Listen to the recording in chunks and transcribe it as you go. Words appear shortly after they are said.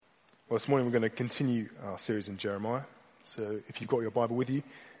Well, this morning we're going to continue our series in Jeremiah. So if you've got your Bible with you,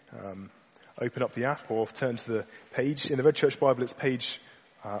 open up the app or turn to the page. In the Red Church Bible, it's page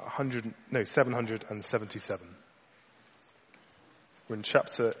 777. We're in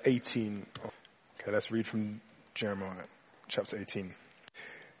chapter 18. Okay, let's read from Jeremiah, chapter 18.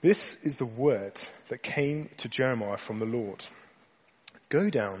 This is the word that came to Jeremiah from the Lord. Go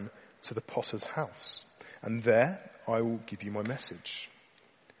down to the potter's house, and there I will give you my message.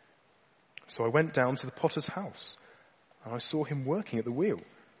 So I went down to the potter's house, and I saw him working at the wheel.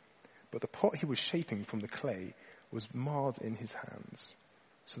 But the pot he was shaping from the clay was marred in his hands.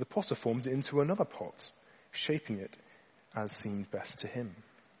 So the potter formed it into another pot, shaping it as seemed best to him.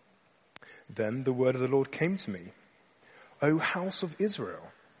 Then the word of the Lord came to me. O house of Israel,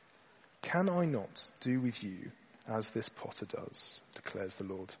 can I not do with you as this potter does, declares the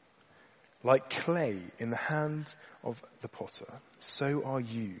Lord. Like clay in the hand of the potter, so are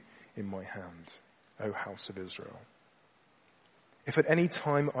you in my hand, O house of Israel. If at any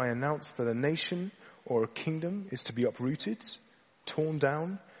time I announce that a nation or a kingdom is to be uprooted, torn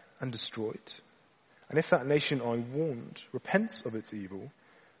down, and destroyed, and if that nation I warned repents of its evil,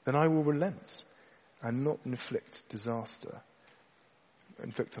 then I will relent and not inflict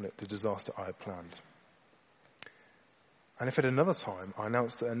on it the disaster I had planned. And if at another time I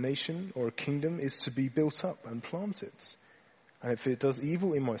announce that a nation or a kingdom is to be built up and planted, and if it does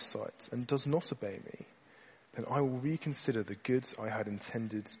evil in my sight and does not obey me, then I will reconsider the good I had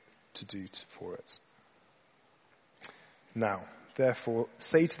intended to do for it. Now, therefore,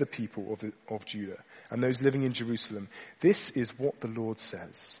 say to the people of Judah and those living in Jerusalem, this is what the Lord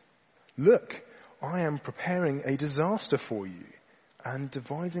says. Look, I am preparing a disaster for you and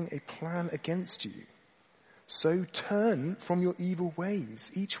devising a plan against you. So turn from your evil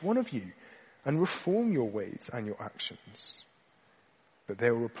ways, each one of you, and reform your ways and your actions. But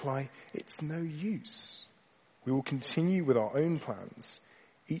they will reply, it's no use. We will continue with our own plans.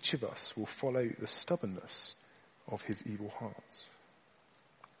 Each of us will follow the stubbornness of his evil heart.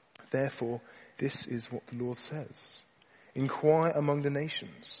 Therefore, this is what the Lord says. Inquire among the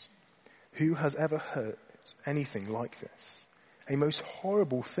nations. Who has ever heard anything like this? A most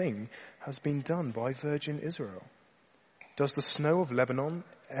horrible thing has been done by virgin Israel. Does the snow of Lebanon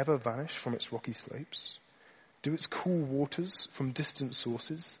ever vanish from its rocky slopes? Do its cool waters from distant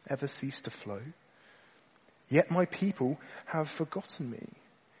sources ever cease to flow? Yet my people have forgotten me.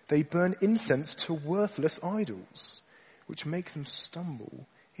 They burn incense to worthless idols, which make them stumble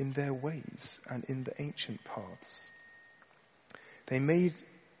in their ways and in the ancient paths. They made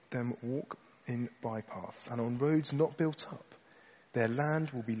them walk in bypaths and on roads not built up. Their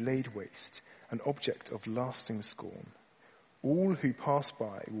land will be laid waste, an object of lasting scorn. All who pass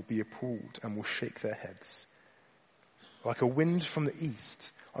by will be appalled and will shake their heads. Like a wind from the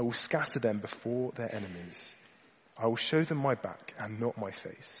east, I will scatter them before their enemies. I will show them my back and not my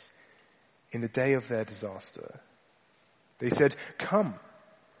face. In the day of their disaster, they said, come,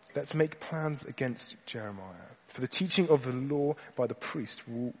 let's make plans against Jeremiah. For the teaching of the law by the priest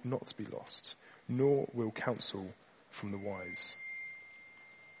will not be lost, nor will counsel from the wise,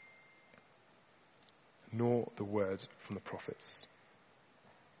 nor the word from the prophets.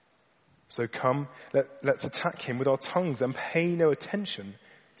 So come, let's attack him with our tongues and pay no attention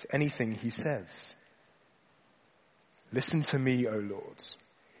to anything he says. Listen to me, O Lord.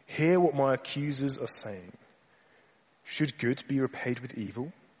 Hear what my accusers are saying. Should good be repaid with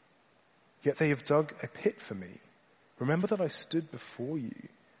evil? Yet they have dug a pit for me. Remember that I stood before you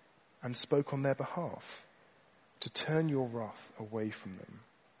and spoke on their behalf to turn your wrath away from them.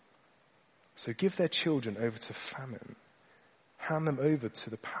 So give their children over to famine. Hand them over to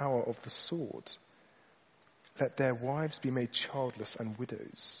the power of the sword. Let their wives be made childless and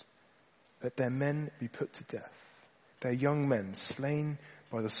widows. Let their men be put to death, their young men slain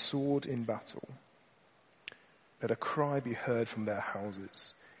by the sword in battle. Let a cry be heard from their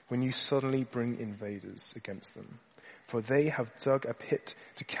houses when you suddenly bring invaders against them. For they have dug a pit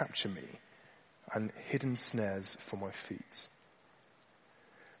to capture me and hidden snares for my feet.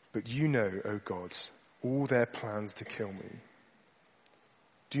 But you know, O God, all their plans to kill me.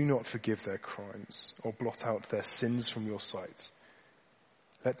 Do not forgive their crimes or blot out their sins from your sight.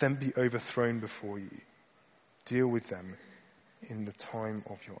 Let them be overthrown before you. Deal with them in the time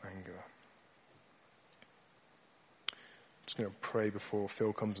of your anger. I'm just going to pray before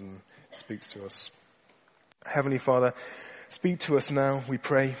Phil comes and speaks to us. Heavenly Father, speak to us now, we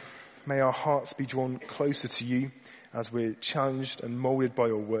pray. May our hearts be drawn closer to you as we're challenged and molded by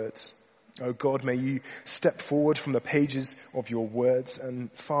your words. Oh God, may you step forward from the pages of your words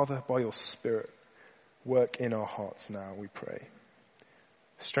and, Father, by your Spirit, work in our hearts now, we pray.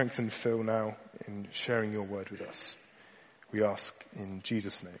 Strengthen Phil now in sharing your word with us. We ask in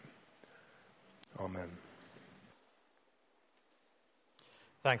Jesus' name. Amen.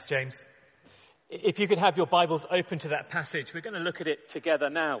 Thanks, James. If you could have your Bibles open to that passage, we're going to look at it together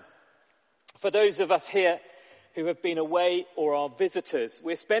now. For those of us here who have been away or are visitors,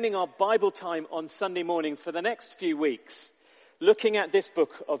 we're spending our Bible time on Sunday mornings for the next few weeks, looking at this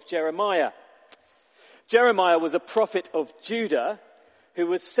book of Jeremiah. Jeremiah was a prophet of Judah who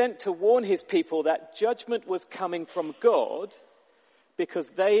was sent to warn his people that judgment was coming from God because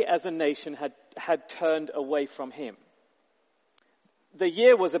they as a nation had turned away from him. The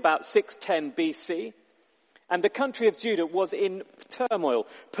year was about 610 BC, and the country of Judah was in turmoil.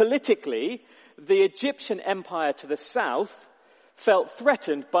 Politically, the Egyptian empire to the south felt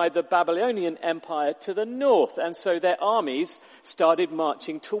threatened by the Babylonian empire to the north, and so their armies started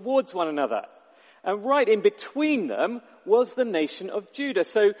marching towards one another. And right in between them was the nation of Judah.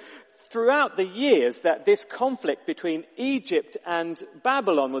 So throughout the years that this conflict between Egypt and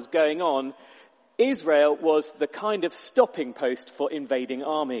Babylon was going on, Israel was the kind of stopping post for invading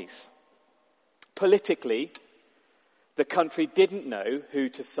armies. Politically, the country didn't know who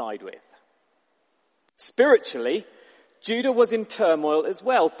to side with. Spiritually, Judah was in turmoil as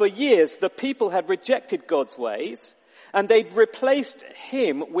well. For years, the people had rejected God's ways, and they'd replaced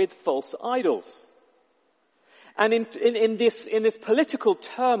him with false idols. And in this political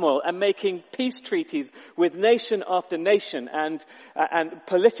turmoil and making peace treaties with nation after nation and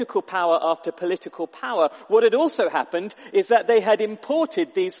political power after political power, what had also happened is that they had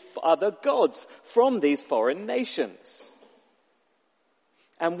imported these other gods from these foreign nations.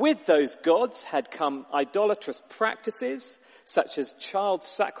 And with those gods had come idolatrous practices such as child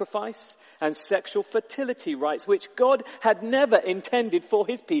sacrifice and sexual fertility rites, which God had never intended for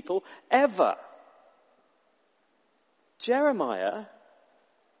his people ever. Jeremiah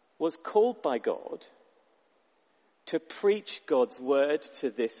was called by God to preach God's word to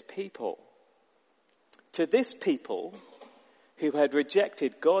this people who had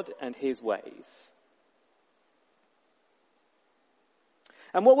rejected God and his ways.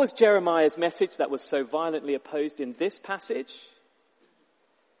 And what was Jeremiah's message that was so violently opposed in this passage?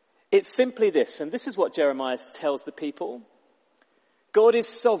 It's simply this, and this is what Jeremiah tells the people. God is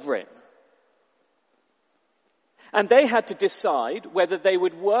sovereign. And they had to decide whether they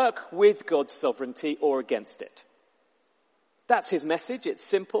would work with God's sovereignty or against it. That's his message. It's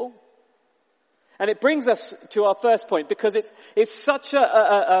simple. And it brings us to our first point because it's such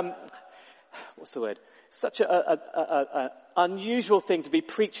such an unusual thing to be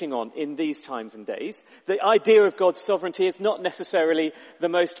preaching on in these times and days. The idea of God's sovereignty is not necessarily the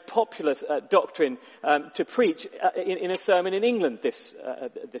most popular doctrine to preach in a sermon in England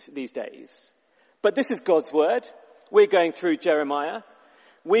these days. But this is God's word. We're going through Jeremiah.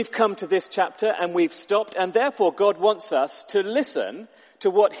 We've come to this chapter and we've stopped, and therefore God wants us to listen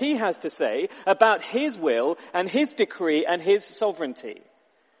to what he has to say about his will and his decree and his sovereignty.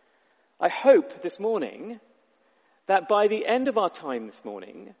 I hope this morning that by the end of our time this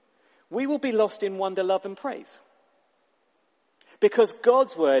morning, we will be lost in wonder, love and praise. Because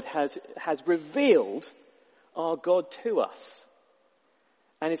God's word has revealed our God to us.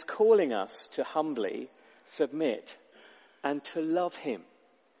 And is calling us to humbly submit and to love him.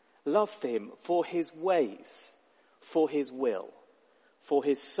 Love him for his ways, for his will, for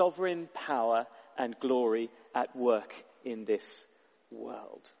his sovereign power and glory at work in this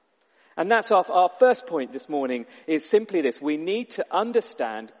world. And that's our first point this morning is simply this. We need to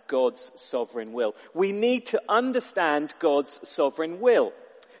understand God's sovereign will. We need to understand God's sovereign will.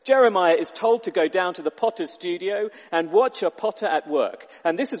 Jeremiah is told to go down to the potter's studio and watch a potter at work.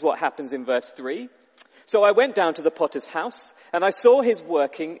 And this is what happens in verse 3. So I went down to the potter's house and I saw his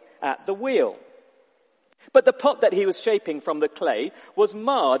working at the wheel. But the pot that he was shaping from the clay was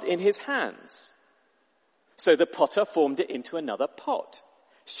marred in his hands. So the potter formed it into another pot,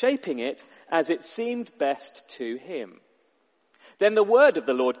 shaping it as it seemed best to him. Then the word of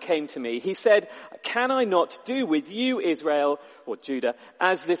the Lord came to me. He said, "Can I not do with you, Israel," or Judah,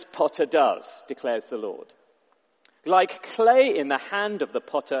 "as this potter does, declares the Lord. Like clay in the hand of the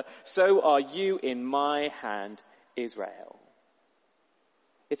potter, so are you in my hand, Israel."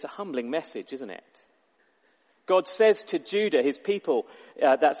 It's a humbling message, isn't it? God says to Judah, his people,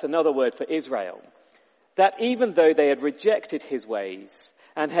 that's another word for Israel, that even though they had rejected his ways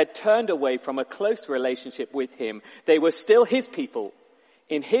and had turned away from a close relationship with him, they were still his people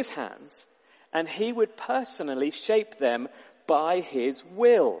in his hands, and he would personally shape them by his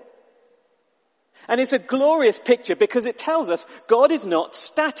will. And it's a glorious picture because it tells us God is not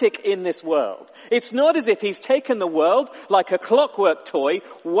static in this world. It's not as if he's taken the world like a clockwork toy,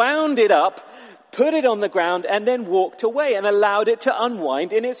 wound it up, put it on the ground, and then walked away and allowed it to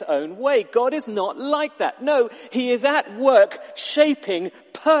unwind in its own way. God is not like that. No, he is at work shaping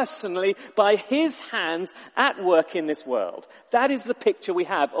personally by his hands at work in this world. That is the picture we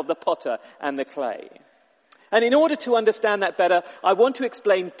have of the potter and the clay. And in order to understand that better, I want to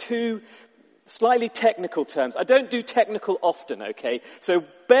explain two slightly technical terms. I don't do technical often, okay? So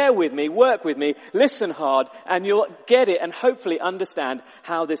bear with me, work with me, listen hard, and you'll get it and hopefully understand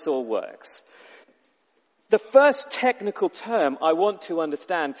how this all works. The first technical term I want us to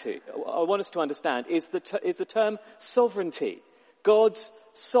understand is the term sovereignty. God's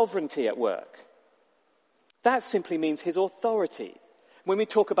sovereignty at work. That simply means his authority. When we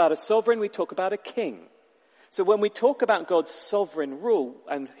talk about a sovereign, we talk about a king. So when we talk about God's sovereign rule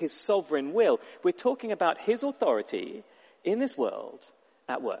and his sovereign will, we're talking about his authority in this world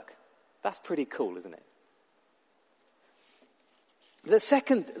at work. That's pretty cool, isn't it? The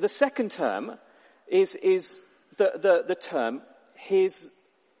second term is the term his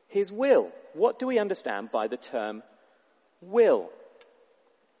will. What do we understand by the term will?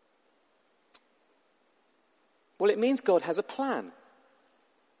 Well, it means God has a plan.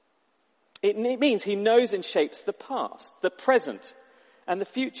 It means he knows and shapes the past, the present, and the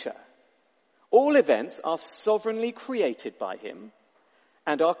future. All events are sovereignly created by him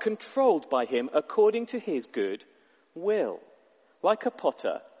and are controlled by him according to his good will, like a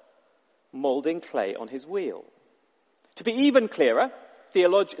potter molding clay on his wheel. To be even clearer,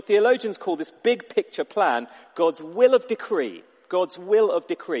 theologians call this big picture plan God's will of decree. God's will of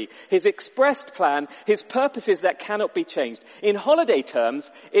decree. His expressed plan, his purposes that cannot be changed. In holiday terms,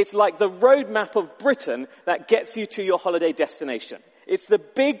 it's like the roadmap of Britain that gets you to your holiday destination. It's the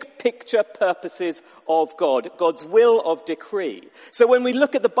big picture purposes of God, God's will of decree. So when we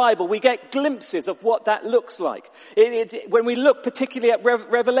look at the Bible, we get glimpses of what that looks like. When we look particularly at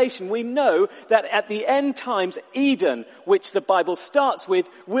Revelation, we know that at the end times, Eden, which the Bible starts with,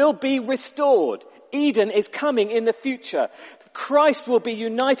 will be restored. Eden is coming in the future. Christ will be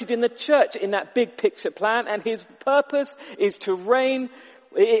united in the church in that big picture plan, and his purpose is to reign.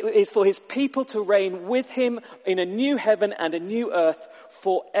 It is for his people to reign with him in a new heaven and a new earth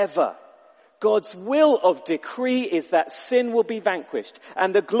forever. God's will of decree is that sin will be vanquished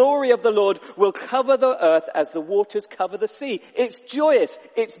and the glory of the Lord will cover the earth as the waters cover the sea. It's joyous.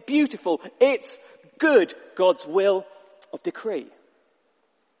 It's beautiful. It's good. God's will of decree.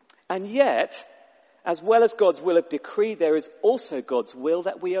 And yet, as well as God's will of decree, there is also God's will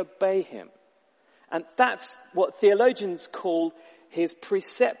that we obey him. And that's what theologians call his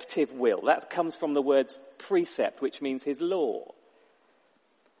preceptive will. That comes from the words precept, which means his law.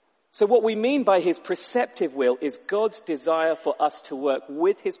 So what we mean by his preceptive will is God's desire for us to work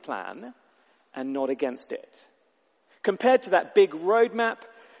with his plan and not against it. Compared to that big roadmap,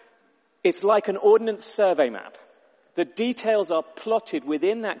 it's like an ordnance survey map. The details are plotted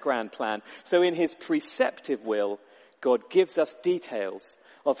within that grand plan. So in his preceptive will, God gives us details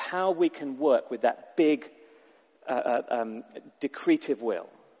of how we can work with that big decretive will.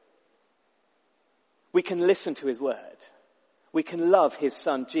 We can listen to his word. We can love his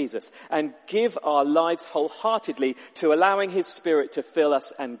son Jesus and give our lives wholeheartedly to allowing his spirit to fill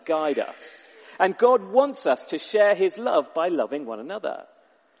us and guide us. And God wants us to share his love by loving one another.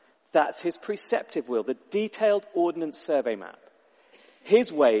 That's his preceptive will, the detailed ordnance survey map.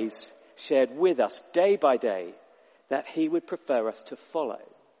 His ways shared with us day by day that he would prefer us to follow.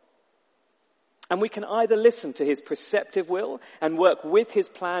 And we can either listen to his preceptive will and work with his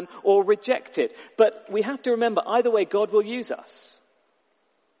plan or reject it. But we have to remember, either way, God will use us.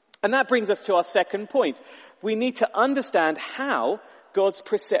 And that brings us to our second point. We need to understand how God's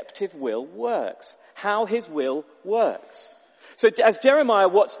preceptive will works, how his will works. So as Jeremiah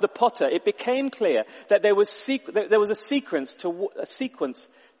watched the potter, it became clear that there was a sequence to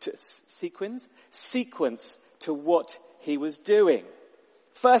what he was doing.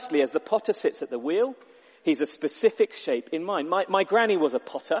 Firstly, as the potter sits at the wheel, he's a specific shape in mind. My granny was a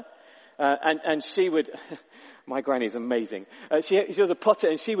potter, and she would, my granny's amazing. She was a potter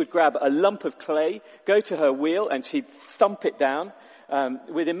and she would grab a lump of clay, go to her wheel and she'd thump it down,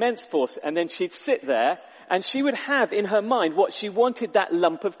 with immense force, and then she'd sit there and she would have in her mind what she wanted that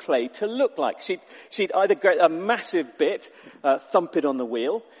lump of clay to look like. She'd either get a massive bit, thump it on the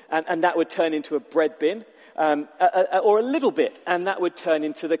wheel, and that would turn into a bread bin. or a little bit, and that would turn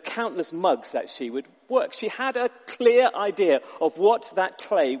into the countless mugs that she would work. She had a clear idea of what that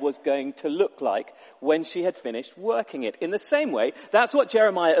clay was going to look like when she had finished working it. In the same way, that's what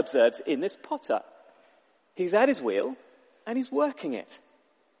Jeremiah observes in this potter. He's at his wheel and he's working it.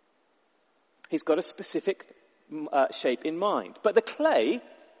 He's got a specific shape in mind. But the clay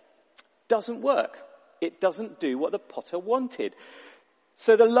doesn't work. It doesn't do what the potter wanted.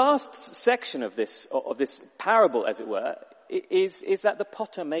 So the last section of this parable, as it were, is that the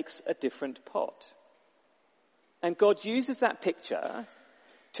potter makes a different pot. And God uses that picture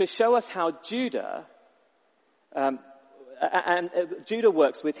to show us how Judah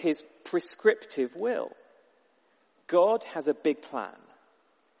works with his prescriptive will. God has a big plan.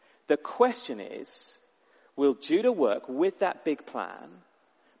 The question is, will Judah work with that big plan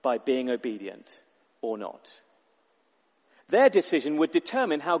by being obedient or not? Their decision would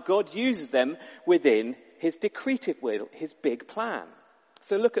determine how God uses them within his decretive will, his big plan.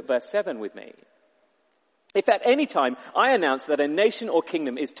 So look at verse 7 with me. If at any time I announce that a nation or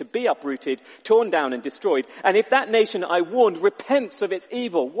kingdom is to be uprooted, torn down and destroyed, and if that nation I warned repents of its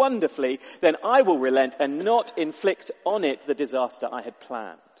evil wonderfully, then I will relent and not inflict on it the disaster I had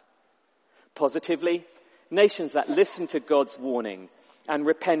planned. Positively, nations that listened to God's warning and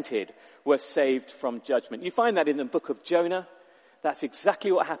repented were saved from judgment. You find that in the book of Jonah. That's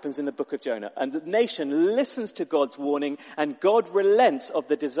exactly what happens in the book of Jonah. And the nation listens to God's warning and God relents of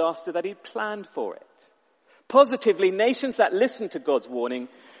the disaster that he planned for it. Positively, nations that listened to God's warning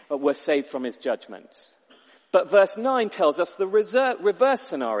were saved from his judgment. But verse 9 tells us the reverse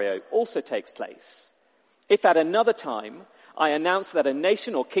scenario also takes place. If at another time I announce that a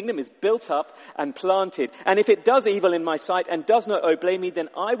nation or kingdom is built up and planted, and if it does evil in my sight and does not obey me, then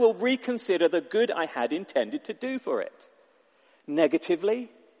I will reconsider the good I had intended to do for it.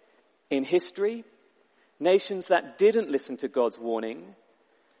 Negatively, in history, nations that didn't listen to God's warning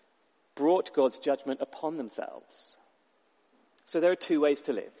brought God's judgment upon themselves. So there are two ways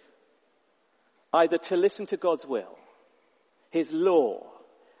to live. Either to listen to God's will, his law,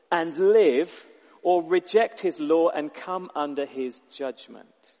 and live, or reject his law and come under his judgment.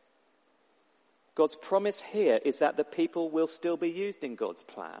 God's promise here is that the people will still be used in God's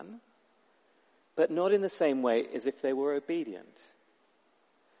plan, but not in the same way as if they were obedient.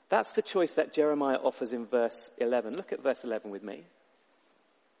 That's the choice that Jeremiah offers in verse 11. Look at verse 11 with me.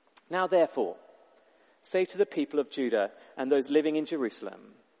 Now therefore, say to the people of Judah and those living in Jerusalem,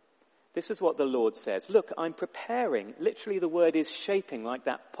 this is what the Lord says. Look, I'm preparing, literally the word is shaping like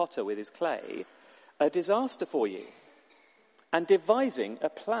that potter with his clay, a disaster for you, and devising a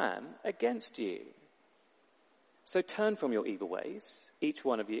plan against you. So turn from your evil ways, each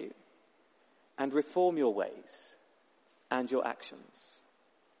one of you, and reform your ways and your actions.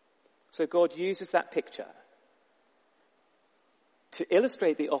 So God uses that picture to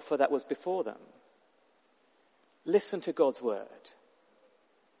illustrate the offer that was before them. Listen to God's word,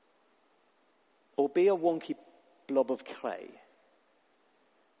 or be a wonky blob of clay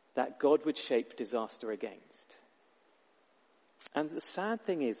that God would shape disaster against. And the sad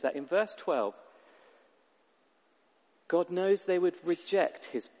thing is that in verse 12, God knows they would reject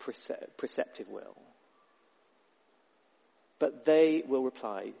his preceptive will. But they will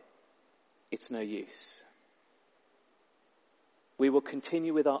reply, it's no use. We will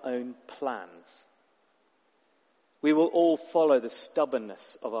continue with our own plans. We will all follow the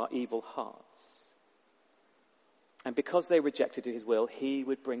stubbornness of our evil hearts. And because they rejected his will, he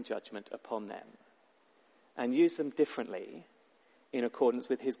would bring judgment upon them and use them differently in accordance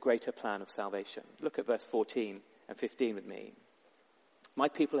with his greater plan of salvation. Look at verse 14 and 15 with me. My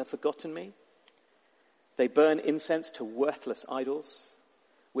people have forgotten me. They burn incense to worthless idols,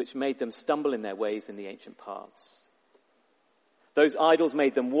 which made them stumble in their ways in the ancient paths. Those idols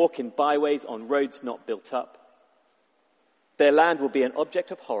made them walk in byways on roads not built up. Their land will be an object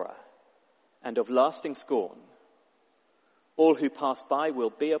of horror and of lasting scorn. All who pass by will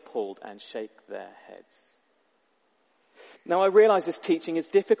be appalled and shake their heads. Now I realize this teaching is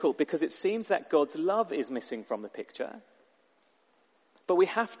difficult because it seems that God's love is missing from the picture. But we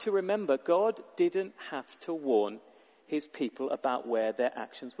have to remember God didn't have to warn his people about where their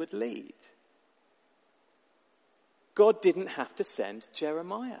actions would lead. God didn't have to send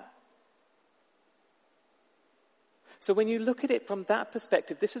Jeremiah. So when you look at it from that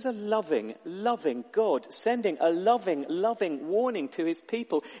perspective, this is a loving, loving God sending a loving, loving warning to his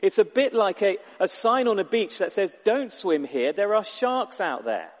people. It's a bit like a sign on a beach that says, don't swim here, there are sharks out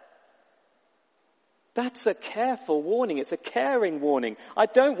there. That's a careful warning. It's a caring warning. I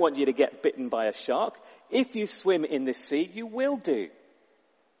don't want you to get bitten by a shark. If you swim in this sea, you will do.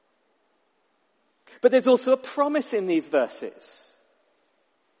 But there's also a promise in these verses.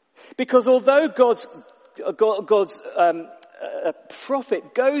 Because although God's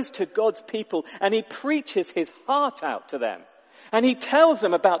prophet goes to God's people and he preaches his heart out to them, and he tells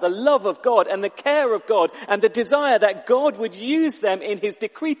them about the love of God and the care of God and the desire that God would use them in his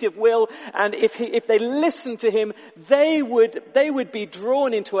decretive will, and if they listened to him, they would be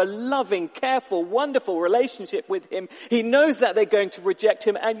drawn into a loving, careful, wonderful relationship with him. He knows that they're going to reject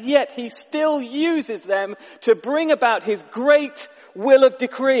him, and yet he still uses them to bring about his great will of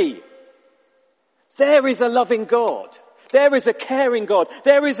decree. There is a loving God. There is a caring God.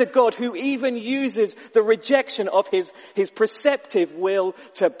 There is a God who even uses the rejection of his preceptive will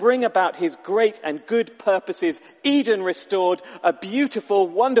to bring about his great and good purposes. Eden restored, a beautiful,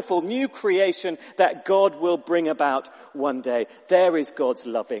 wonderful new creation that God will bring about one day. There is God's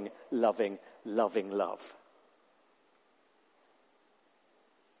loving, loving, loving love.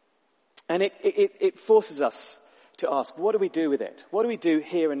 And it forces us to ask, what do we do with it? What do we do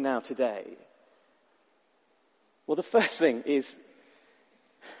here and now today? Well, the first thing is,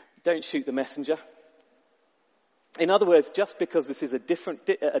 don't shoot the messenger. In other words, just because this is a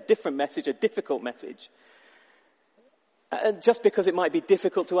different message, a difficult message, and just because it might be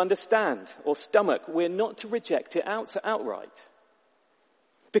difficult to understand or stomach, we're not to reject it outright.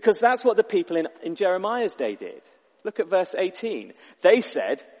 Because that's what the people in Jeremiah's day did. Look at verse 18. They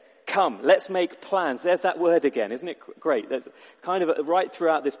said, come, let's make plans. There's that word again, isn't it great? There's kind of right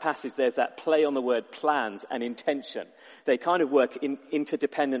throughout this passage, there's that play on the word plans and intention. They kind of work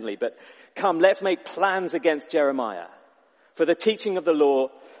interdependently. But come, let's make plans against Jeremiah. For the teaching of the law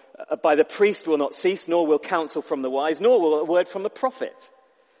by the priest will not cease, nor will counsel from the wise, nor will a word from the prophet.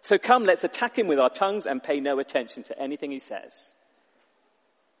 So come, let's attack him with our tongues and pay no attention to anything he says.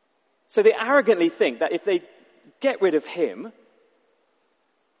 So they arrogantly think that if they get rid of him,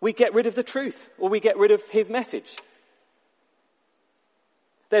 we get rid of the truth, or we get rid of his message.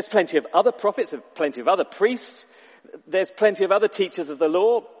 There's plenty of other prophets, plenty of other priests. There's plenty of other teachers of the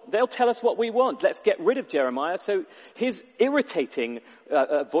law. They'll tell us what we want. Let's get rid of Jeremiah so his irritating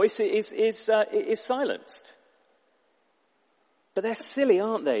voice is silenced. But they're silly,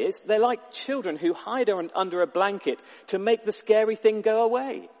 aren't they? They're like children who hide under a blanket to make the scary thing go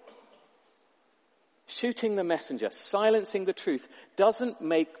away. Shooting the messenger, silencing the truth, doesn't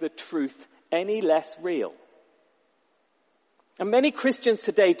make the truth any less real. And many Christians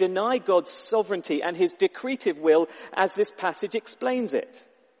today deny God's sovereignty and his decretive will as this passage explains it.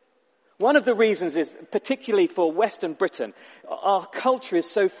 One of the reasons is, particularly for Western Britain, our culture is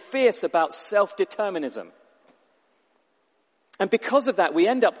so fierce about self-determinism. And because of that, we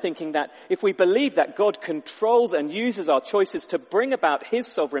end up thinking that if we believe that God controls and uses our choices to bring about his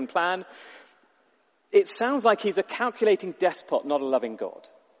sovereign plan, it sounds like he's a calculating despot, not a loving God.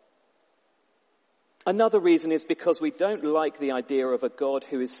 Another reason is because we don't like the idea of a God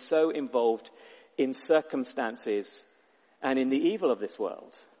who is so involved in circumstances and in the evil of this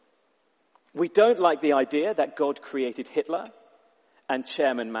world. We don't like the idea that God created Hitler and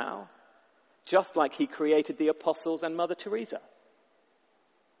Chairman Mao, just like he created the apostles and Mother Teresa.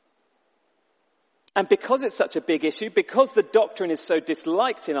 And because it's such a big issue, because the doctrine is so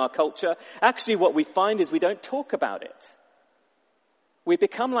disliked in our culture, actually what we find is we don't talk about it. We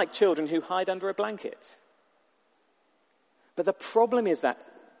become like children who hide under a blanket. But the problem is that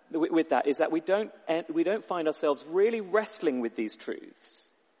we don't find ourselves really wrestling with these truths.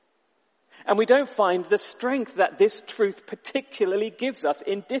 And we don't find the strength that this truth particularly gives us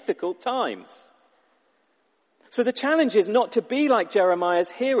in difficult times. So the challenge is not to be like Jeremiah's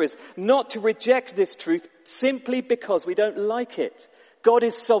hearers, not to reject this truth simply because we don't like it. God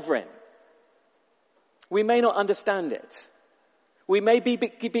is sovereign. We may not understand it. We may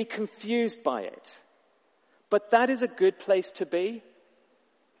be confused by it. But that is a good place to be.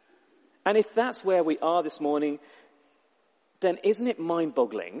 And if that's where we are this morning, then isn't it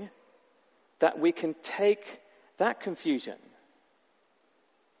mind-boggling that we can take that confusion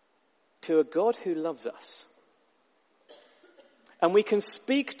to a God who loves us? And we can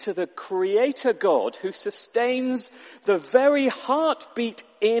speak to the Creator God who sustains the very heartbeat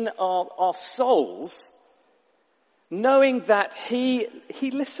in our souls, knowing that He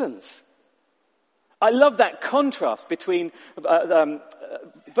listens. I love that contrast between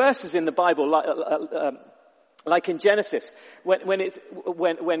verses in the Bible, like in Genesis,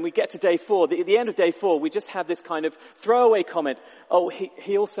 when we get to day 4, the end of day 4, we just have this kind of throwaway comment. Oh,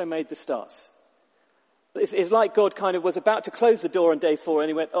 he also made the stars. It's like God kind of was about to close the door on day 4 and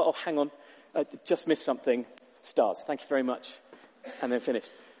he went, oh, hang on, I just missed something. Stars, thank you very much. And then finished.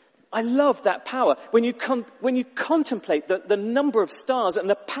 I love that power. When you contemplate the number of stars and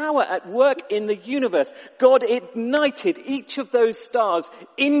the power at work in the universe, God ignited each of those stars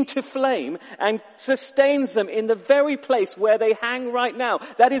into flame and sustains them in the very place where they hang right now.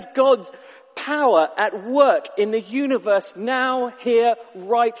 That is God's power at work in the universe now, here,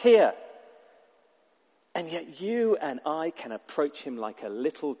 right here. And yet you and I can approach him like a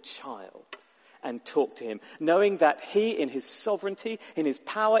little child and talk to him, knowing that he, in his sovereignty, in his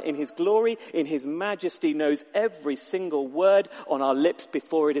power, in his glory, in his majesty, knows every single word on our lips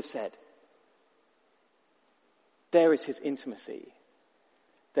before it is said. There is his intimacy.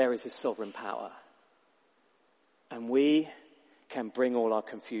 There is his sovereign power. And we can bring all our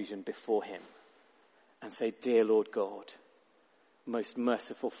confusion before him and say, "Dear Lord God, most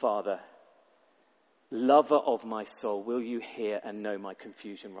merciful Father, lover of my soul, will you hear and know my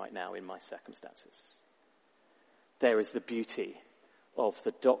confusion right now in my circumstances?" There is the beauty of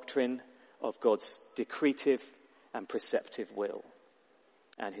the doctrine of God's decretive and preceptive will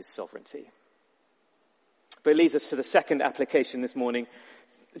and his sovereignty. But it leads us to the second application this morning.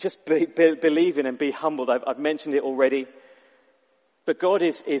 Just believe in and be humbled. I've mentioned it already. But God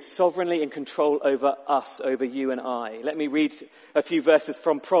is sovereignly in control over us, over you and I. Let me read a few verses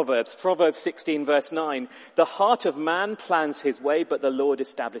from Proverbs. Proverbs 16 verse 9. "The heart of man plans his way, but the Lord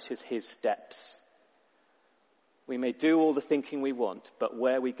establishes his steps." We may do all the thinking we want, but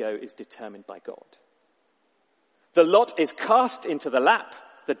where we go is determined by God. "The lot is cast into the lap,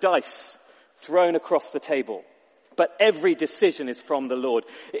 the dice thrown across the table. But every decision is from the Lord."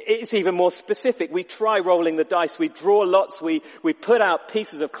 It's even more specific. We try rolling the dice. We draw lots. We put out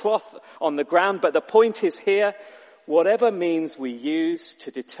pieces of cloth on the ground. But the point is here, whatever means we use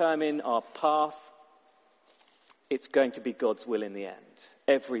to determine our path, it's going to be God's will in the end.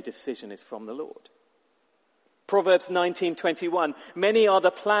 Every decision is from the Lord. Proverbs 19:21, "Many are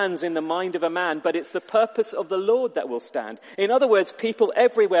the plans in the mind of a man, but it's the purpose of the Lord that will stand." In other words, people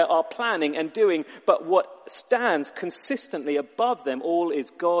everywhere are planning and doing, but what stands consistently above them all is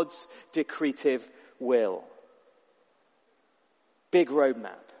God's decretive will. Big road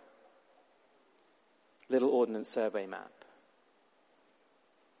map. Little ordnance survey map.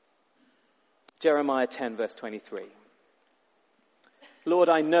 Jeremiah 10 verse 23. "Lord,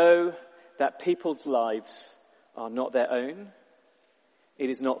 I know that people's lives are not their own. It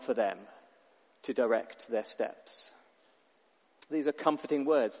is not for them to direct their steps." These are comforting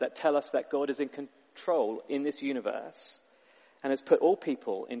words that tell us that God is in control in this universe and has put all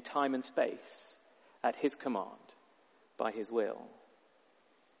people in time and space at his command by his will.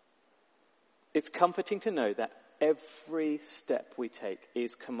 It's comforting to know that every step we take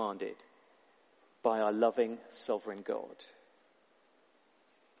is commanded by our loving, sovereign God.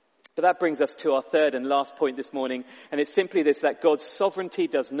 But that brings us to our third and last point this morning, and it's simply this, that God's sovereignty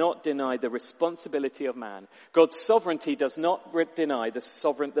does not deny the responsibility of man. God's sovereignty does not deny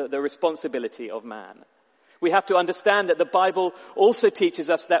the responsibility of man. We have to understand that the Bible also teaches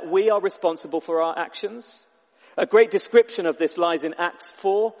us that we are responsible for our actions. A great description of this lies in Acts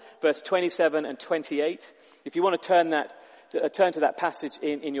 4, verse 27 and 28. If you want to turn to that passage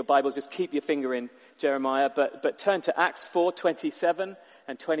in your Bibles, just keep your finger in Jeremiah, but turn to Acts 4, 27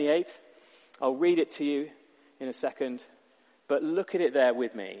 and 28. I'll read it to you in a second, but look at it there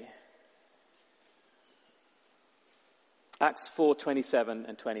with me. Acts 4, 27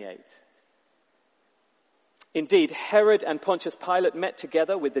 and 28. "Indeed, Herod and Pontius Pilate met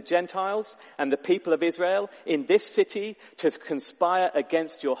together with the Gentiles and the people of Israel in this city to conspire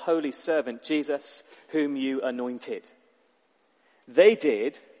against your holy servant Jesus, whom you anointed. They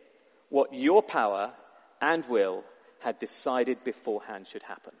did what your power and will had decided beforehand should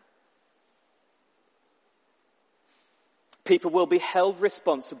happen." People will be held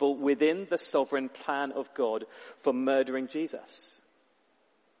responsible within the sovereign plan of God for murdering Jesus.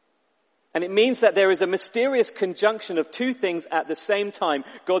 And it means that there is a mysterious conjunction of two things at the same time.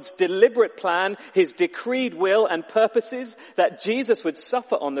 God's deliberate plan, his decreed will and purposes that Jesus would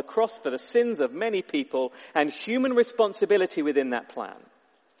suffer on the cross for the sins of many people, and human responsibility within that plan.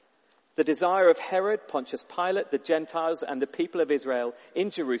 The desire of Herod, Pontius Pilate, the Gentiles, and the people of Israel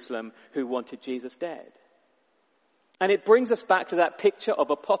in Jerusalem who wanted Jesus dead. And it brings us back to that picture of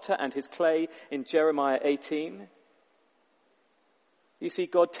a potter and his clay in Jeremiah 18. You see,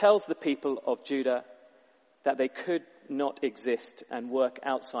 God tells the people of Judah that they could not exist and work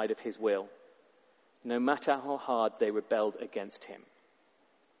outside of his will, no matter how hard they rebelled against him.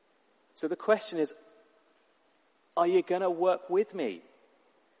 So the question is, are you going to work with me?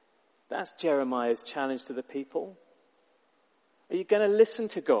 That's Jeremiah's challenge to the people. Are you going to listen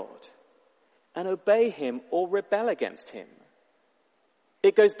to God and obey him or rebel against him?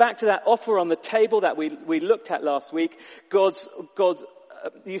 It goes back to that offer on the table that we looked at last week.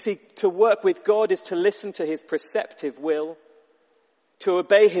 You see, to work with God is to listen to his preceptive will, to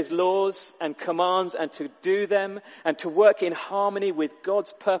obey his laws and commands and to do them, and to work in harmony with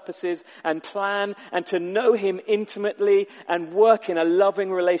God's purposes and plan, and to know him intimately and work in a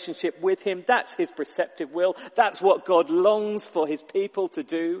loving relationship with him. That's his preceptive will. That's what God longs for his people to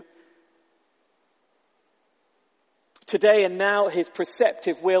do. Today and now, his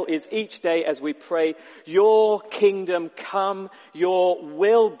preceptive will is each day as we pray, your kingdom come, your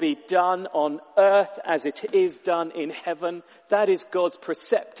will be done on earth as it is done in heaven. That is God's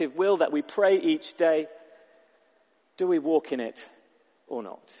preceptive will that we pray each day. Do we walk in it or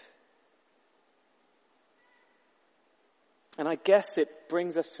not? And I guess it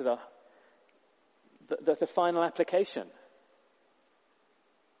brings us to the final application.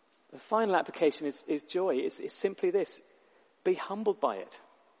 The final application is joy. It's simply this. Be humbled by it.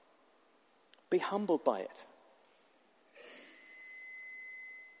 Be humbled by it.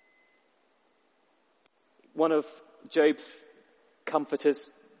 One of Job's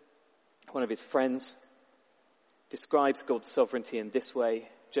comforters, one of his friends, describes God's sovereignty in this way.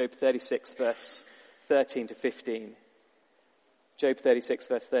 Job 36 verse 13 to 15. Job 36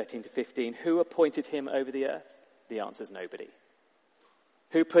 verse 13 to 15. Who appointed him over the earth? The answer is nobody.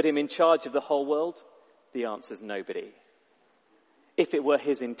 Who put him in charge of the whole world? The answer is nobody. If it were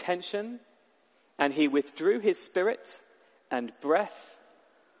his intention and he withdrew his spirit and breath,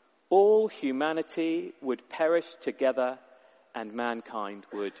 all humanity would perish together and mankind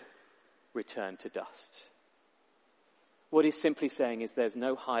would return to dust. What he's simply saying is there's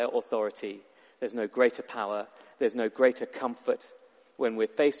no higher authority, there's no greater power, there's no greater comfort when we're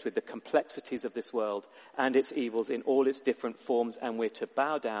faced with the complexities of this world and its evils in all its different forms, and we're to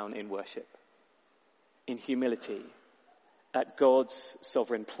bow down in worship, in humility, at God's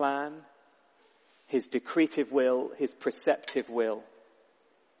sovereign plan, his decretive will, his preceptive will,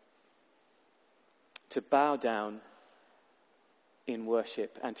 to bow down in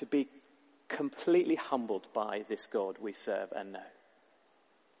worship and to be completely humbled by this God we serve and know.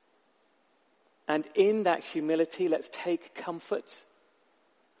 And in that humility, let's take comfort.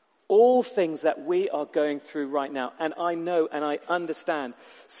 All things that we are going through right now, and I know and I understand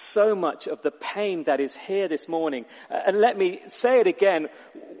so much of the pain that is here this morning. And let me say it again,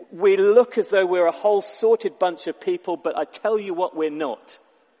 we look as though we're a whole sorted bunch of people, but I tell you what, we're not.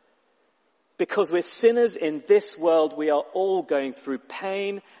 Because we're sinners in this world, we are all going through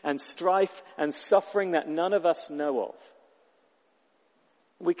pain and strife and suffering that none of us know of.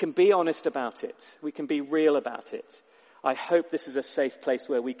 We can be honest about it. We can be real about it. I hope this is a safe place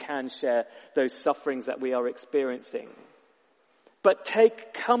where we can share those sufferings that we are experiencing. But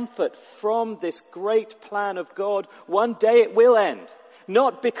take comfort from this great plan of God. One day it will end.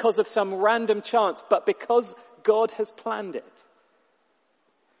 Not because of some random chance, but because God has planned it.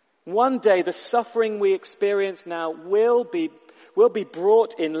 One day the suffering we experience now will be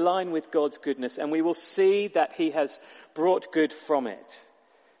brought in line with God's goodness, and we will see that he has brought good from it.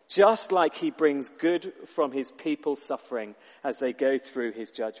 Just like he brings good from his people's suffering as they go through his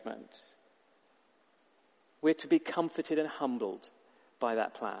judgment. We're to be comforted and humbled by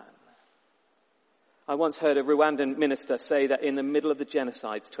that plan. I once heard a Rwandan minister say that in the middle of the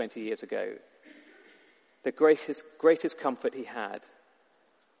genocides 20 years ago, the greatest comfort he had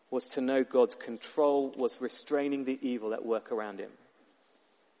was to know God's control was restraining the evil at work around him.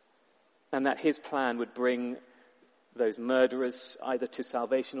 And that his plan would bring those murderers either to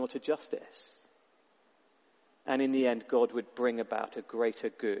salvation or to justice. And in the end, God would bring about a greater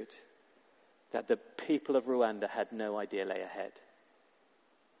good that the people of Rwanda had no idea lay ahead.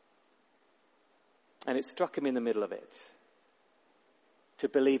 And it struck him in the middle of it. To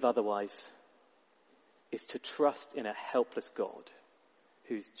believe otherwise is to trust in a helpless God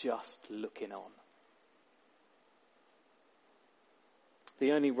who's just looking on.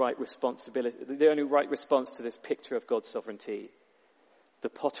 The only right response to this picture of God's sovereignty, the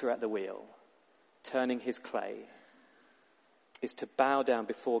potter at the wheel, turning his clay, is to bow down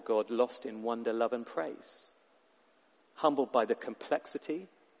before God, lost in wonder, love and praise, humbled by the complexity,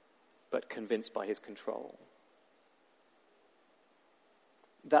 but convinced by his control.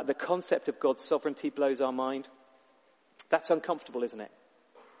 That the concept of God's sovereignty blows our mind, that's uncomfortable, isn't it?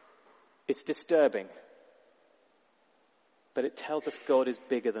 It's disturbing. But it tells us God is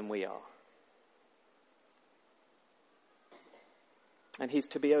bigger than we are. And he's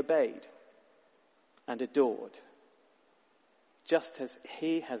to be obeyed and adored, just as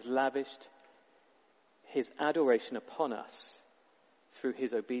he has lavished his adoration upon us through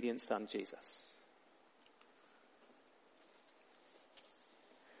his obedient Son, Jesus.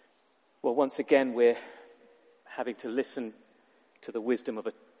 Well, once again, we're having to listen to the wisdom of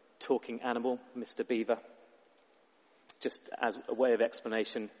a talking animal, Mr. Beaver. Just as a way of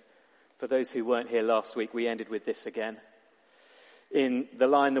explanation, for those who weren't here last week, we ended with this again. In The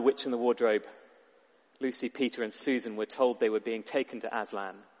Lion, the Witch and the Wardrobe, Lucy, Peter and Susan were told they were being taken to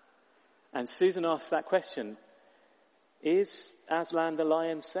Aslan. And Susan asked that question, is Aslan the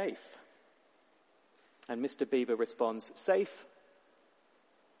lion safe? And Mr. Beaver responds, safe?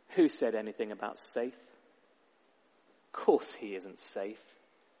 Who said anything about safe? Of course he isn't safe.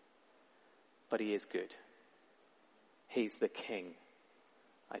 But he is good. He's the king,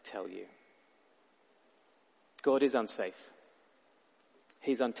 I tell you. God is unsafe.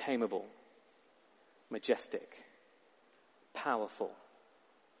 He's untamable, majestic, powerful,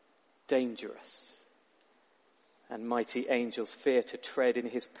 dangerous, and mighty angels fear to tread in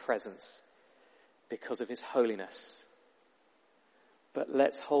his presence because of his holiness. But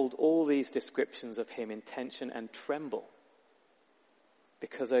let's hold all these descriptions of him in tension and tremble,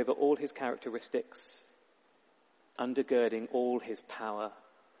 because over all his characteristics, undergirding all his power,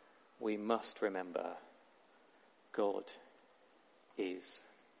 we must remember God is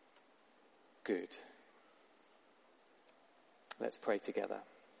good. Let's pray together.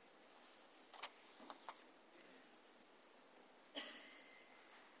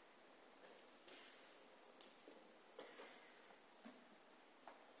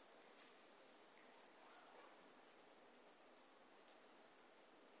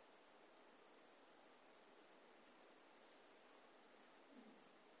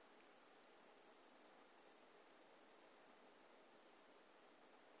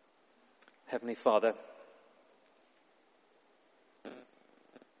 Heavenly Father,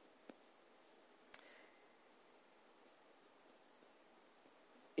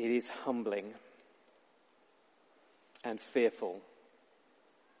 it is humbling and fearful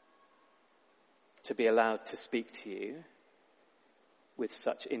to be allowed to speak to you with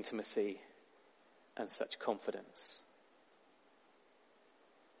such intimacy and such confidence.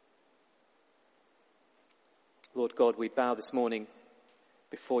 Lord God, we bow this morning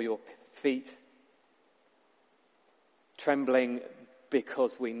before your feet, trembling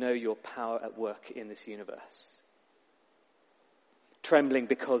because we know your power at work in this universe. Trembling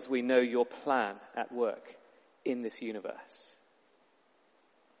because we know your plan at work in this universe.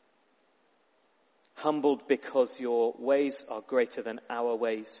 Humbled because your ways are greater than our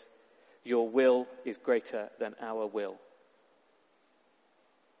ways. Your will is greater than our will.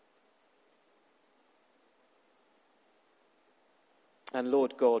 And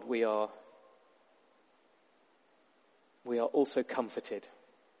Lord God, we are also comforted,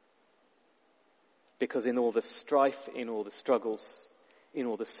 because in all the strife, in all the struggles, in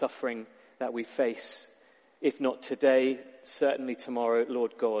all the suffering that we face, if not today, certainly tomorrow,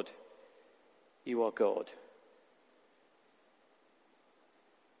 Lord God, you are God.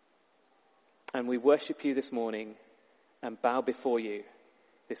 And we worship you this morning and bow before you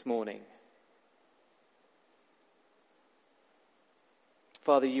this morning.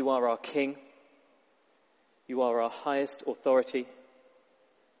 Father, you are our King. You are our highest authority.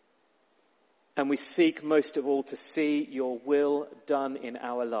 And we seek most of all to see your will done in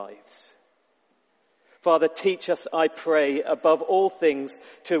our lives. Father, teach us, I pray, above all things,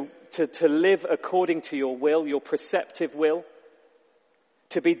 to live according to your will, your preceptive will,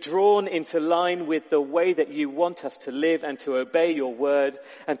 to be drawn into line with the way that you want us to live and to obey your word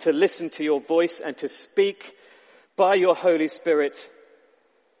and to listen to your voice and to speak by your Holy Spirit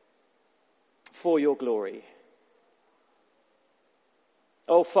for your glory.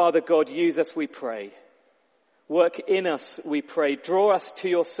 Oh, Father God, use us, we pray. Work in us, we pray. Draw us to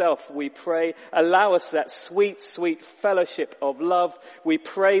yourself, we pray. Allow us that sweet, sweet fellowship of love, we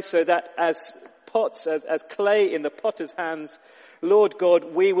pray, so that as pots, as clay in the potter's hands, Lord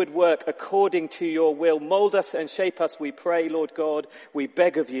God, we would work according to your will. Mold us and shape us, we pray, Lord God. We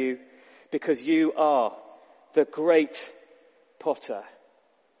beg of you, because you are the great potter.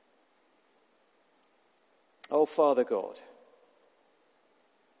 Oh, Father God,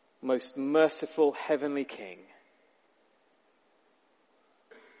 most merciful heavenly King,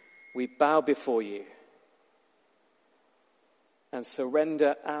 we bow before you and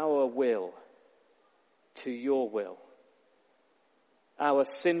surrender our will to your will, our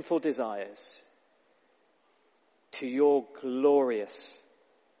sinful desires to your glorious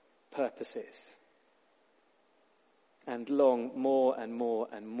purposes, and long more and more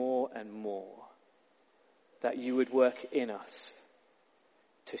and more and more that you would work in us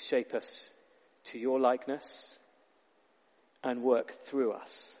to shape us to your likeness and work through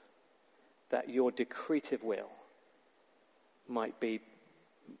us that your decretive will might be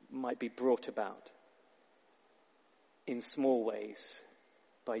might be brought about in small ways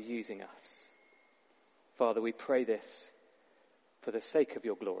by using us. Father, we pray this for the sake of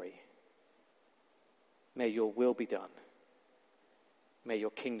your glory. May your will be done. May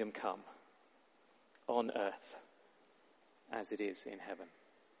your kingdom come on earth as it is in heaven.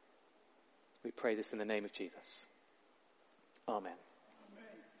 We pray this in the name of Jesus. Amen.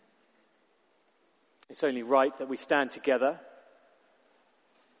 It's only right that we stand together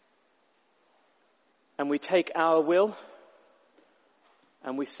and we take our will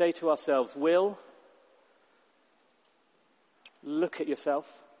and we say to ourselves, Will, look at yourself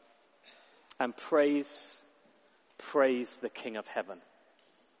and praise the King of Heaven.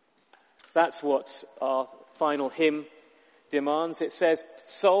 That's what our final hymn demands. It says,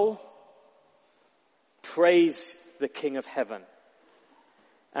 soul, praise the King of Heaven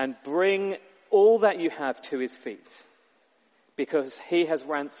and bring all that you have to his feet, because he has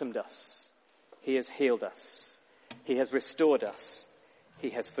ransomed us, he has healed us, he has restored us,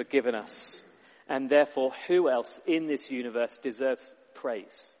 he has forgiven us, and therefore who else in this universe deserves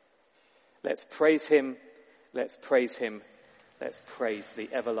praise? Let's praise him, let's praise him, let's praise the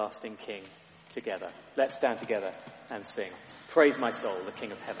everlasting King together. Let's stand together and sing. Praise my soul, the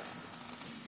King of Heaven.